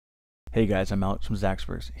Hey guys, I'm Alex from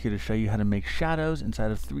Zaxwerks, here to show you how to make shadows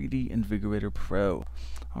inside of 3D Invigorator Pro.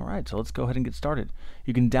 Alright, so let's go ahead and get started.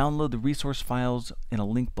 You can download the resource files in a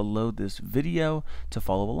link below this video to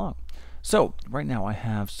follow along. So, right now I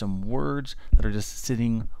have some words that are just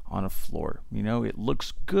sitting on a floor. You know, it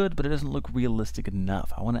looks good, but it doesn't look realistic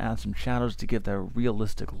enough. I want to add some shadows to give that a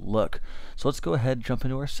realistic look. So let's go ahead and jump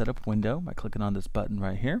into our setup window by clicking on this button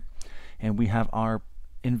right here. And we have our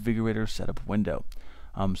Invigorator setup window.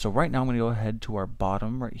 So right now I'm going to go ahead to our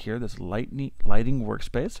bottom right here, this lighting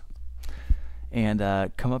workspace, and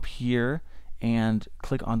come up here and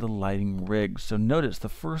click on the lighting rig. So notice the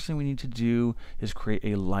first thing we need to do is create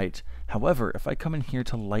a light. However, if I come in here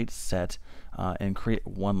to light set and create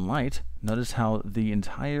one light, notice how the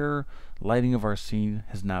entire lighting of our scene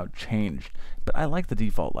has now changed. But I like the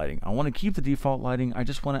default lighting. I want to keep the default lighting. I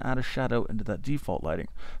just want to add a shadow into that default lighting.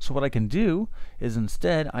 So what I can do is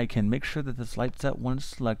instead I can make sure that this light set one is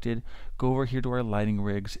selected, go over here to our lighting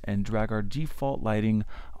rigs and drag our default lighting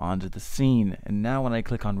onto the scene. And now when I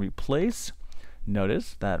click on replace,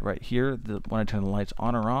 notice that right here, when I turn the lights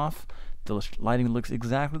on or off, the lighting looks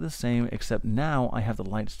exactly the same, except now I have the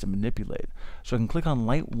lights to manipulate. So I can click on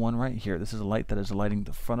light 1 right here. This is a light that is lighting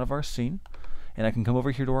the front of our scene. And I can come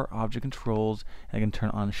over here to our object controls and I can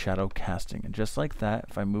turn on shadow casting. And just like that,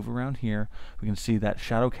 if I move around here, we can see that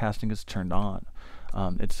shadow casting is turned on.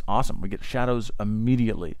 It's awesome. We get shadows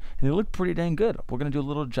immediately, and they look pretty dang good. We're going to do a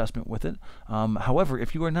little adjustment with it. However,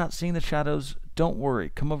 if you are not seeing the shadows, don't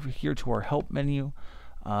worry. Come over here to our help menu,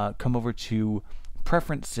 come over to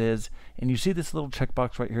preferences, and you see this little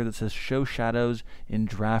checkbox right here that says show shadows in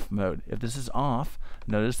draft mode. If this is off,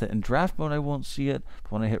 notice that in draft mode I won't see it,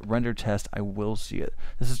 but when I hit render test I will see it.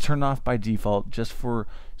 This is turned off by default just for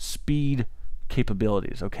speed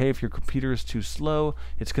capabilities. Okay, if your computer is too slow,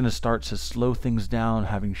 it's going to start to slow things down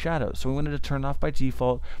having shadows. So we wanted to turn it off by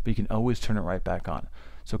default, but you can always turn it right back on.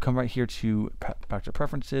 So come right here to back to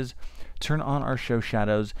preferences, turn on our show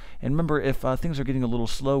shadows, and remember, if things are getting a little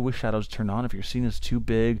slow with shadows turned on, if your scene is too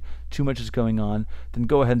big, too much is going on, then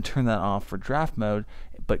go ahead and turn that off for draft mode,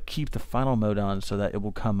 but keep the final mode on so that it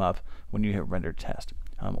will come up when you hit render test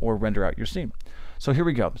or render out your scene. So here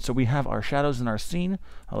we go. So we have our shadows in our scene.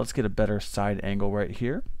 Let's get a better side angle right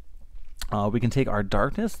here. We can take our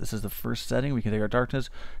darkness. This is the first setting. We can take our darkness,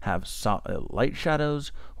 have light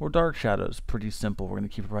shadows or dark shadows. Pretty simple. We're going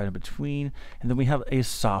to keep it right in between. And then we have a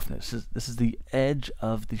softness. This is the edge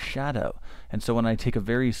of the shadow. And so when I take a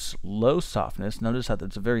very low softness, notice that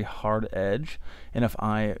it's a very hard edge. And if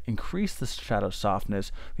I increase the shadow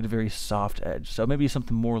softness, we get a very soft edge. So maybe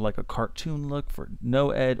something more like a cartoon look for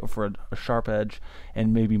no edge, or for a sharp edge,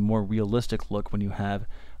 and maybe more realistic look when you have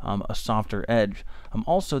a softer edge.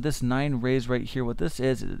 Also, this 9 rays right here, what this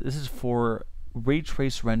is for ray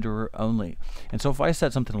trace renderer only. And so if I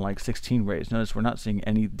set something like 16 rays, notice we're not seeing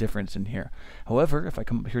any difference in here. However, if I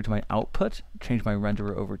come up here to my output, change my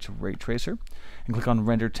renderer over to ray tracer, and click on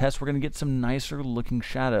render test, we're going to get some nicer looking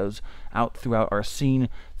shadows out throughout our scene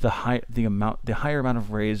the higher amount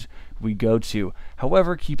of rays we go to.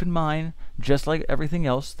 However, keep in mind, just like everything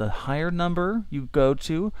else, the higher number you go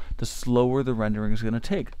to, the slower the rendering is going to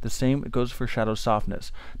take. The same goes for shadow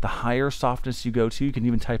softness. The higher softness you go to, you can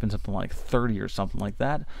even type in something like 30 or something like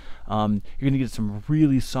that. You're going to get some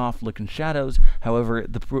really soft looking shadows. However,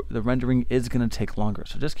 the rendering is going to take longer.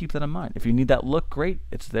 So just keep that in mind. If you need that look, great,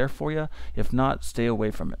 it's there for you. If not, stay away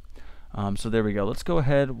from it. So there we go. Let's go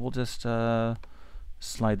ahead. We'll just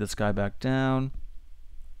slide this guy back down.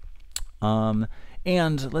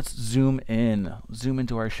 And let's zoom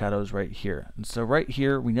into our shadows right here. And so right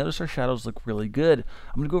here, we notice our shadows look really good.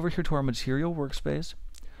 I'm going to go over here to our material workspace,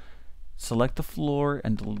 select the floor,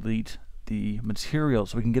 and delete the material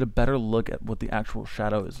so we can get a better look at what the actual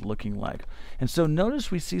shadow is looking like. And so notice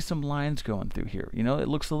we see some lines going through here. You know, it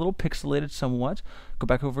looks a little pixelated somewhat. Go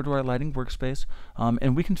back over to our lighting workspace,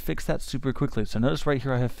 and we can fix that super quickly. So notice right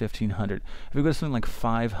here I have 1500. If we go to something like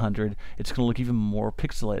 500, it's going to look even more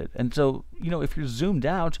pixelated. And so, you know, if you're zoomed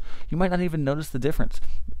out, you might not even notice the difference,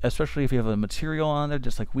 especially if you have a material on there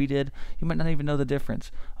just like we did. You might not even know the difference.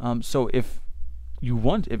 So if you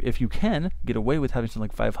can get away with having something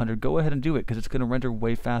like 500, go ahead and do it, because it's going to render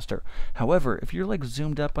way faster. However, if you're like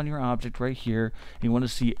zoomed up on your object right here and you want to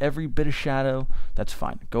see every bit of shadow, that's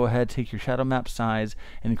fine. Go ahead, take your shadow map size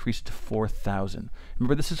and increase it to 4000.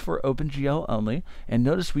 Remember, this is for OpenGL only, and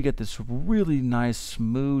notice we get this really nice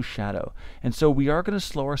smooth shadow. And so we are going to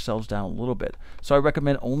slow ourselves down a little bit. So I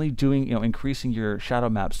recommend only doing, increasing your shadow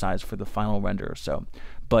map size for the final render or so.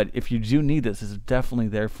 But if you do need this, it's definitely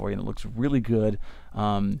there for you, and it looks really good,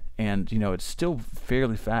 and it's still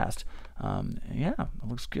fairly fast. Yeah, it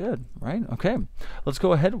looks good, right? Okay, let's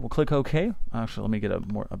go ahead. We'll click OK. Actually, let me get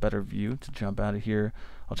a better view to jump out of here.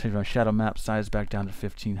 I'll change my shadow map size back down to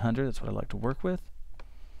 1500. That's what I like to work with.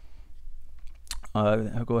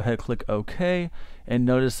 I'll go ahead, click OK, and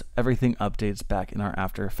notice everything updates back in our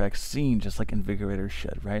After Effects scene, just like Invigorator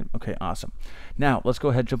should, right? Okay, awesome. Now, let's go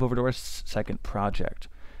ahead and jump over to our second project,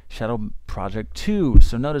 Shadow Project 2.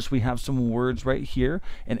 So notice we have some words right here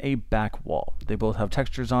and a back wall. They both have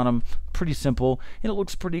textures on them, pretty simple, and it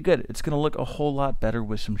looks pretty good. It's going to look a whole lot better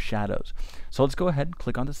with some shadows. So let's go ahead and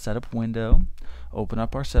click on the Setup window, open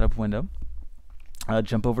up our Setup window.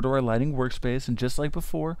 Jump over to our lighting workspace, and just like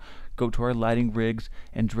before, go to our lighting rigs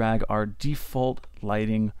and drag our default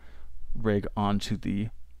lighting rig onto the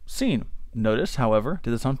scene. Notice, however,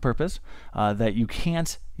 did this on purpose, that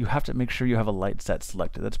you have to make sure you have a light set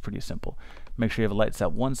selected. That's pretty simple. Make sure you have a light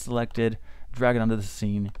set 1 selected, drag it onto the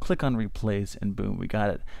scene, click on replace, and boom, we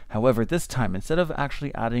got it. However, this time, instead of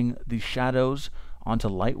actually adding the shadows onto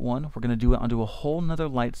light 1, we're going to do it onto a whole nother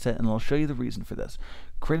light set, and I'll show you the reason for this.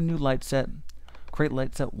 Create a new light set, create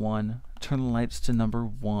light set 1, turn the lights to number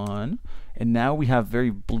 1, and now we have very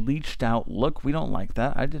bleached out look. We don't like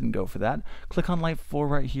that. I didn't go for that. Click on light 4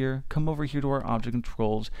 right here, come over here to our object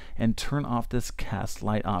controls, and turn off this cast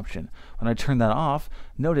light option. When I turn that off,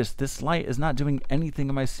 notice this light is not doing anything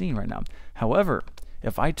in my scene right now. However,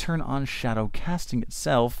 if I turn on shadow casting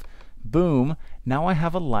itself, boom, now I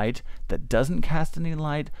have a light that doesn't cast any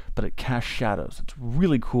light, but it casts shadows. It's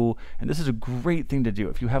really cool, and this is a great thing to do.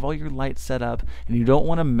 If you have all your lights set up and you don't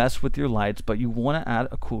want to mess with your lights, but you want to add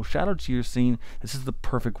a cool shadow to your scene, this is the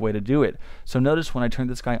perfect way to do it. So notice when I turn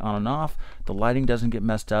this guy on and off, the lighting doesn't get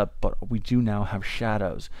messed up, but we do now have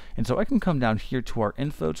shadows. And so I can come down here to our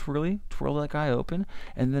info twirly, twirl that guy open,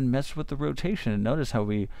 and then mess with the rotation. And notice how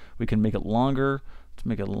we can make it longer. To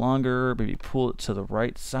make it longer, maybe pull it to the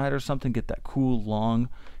right side or something, get that cool long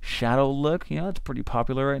shadow look. You know, it's pretty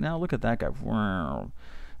popular right now. Look at that guy. Wow.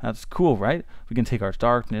 That's cool, right? We can take our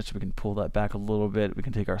darkness, we can pull that back a little bit. We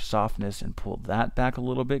can take our softness and pull that back a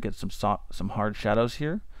little bit, get some hard shadows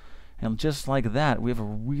here. And just like that, we have a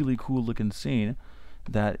really cool looking scene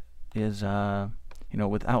that is, you know,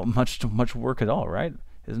 without much work at all, right?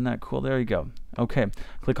 Isn't that cool? There you go. Okay,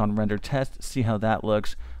 click on render test, see how that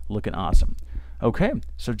looks. Looking awesome. Okay,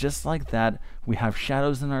 so just like that, we have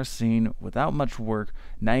shadows in our scene without much work.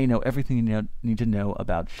 Now you know everything you need to know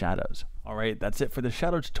about shadows. Alright, that's it for the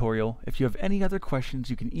shadow tutorial. If you have any other questions,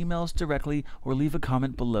 you can email us directly or leave a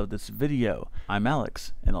comment below this video. I'm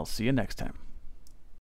Alex, and I'll see you next time.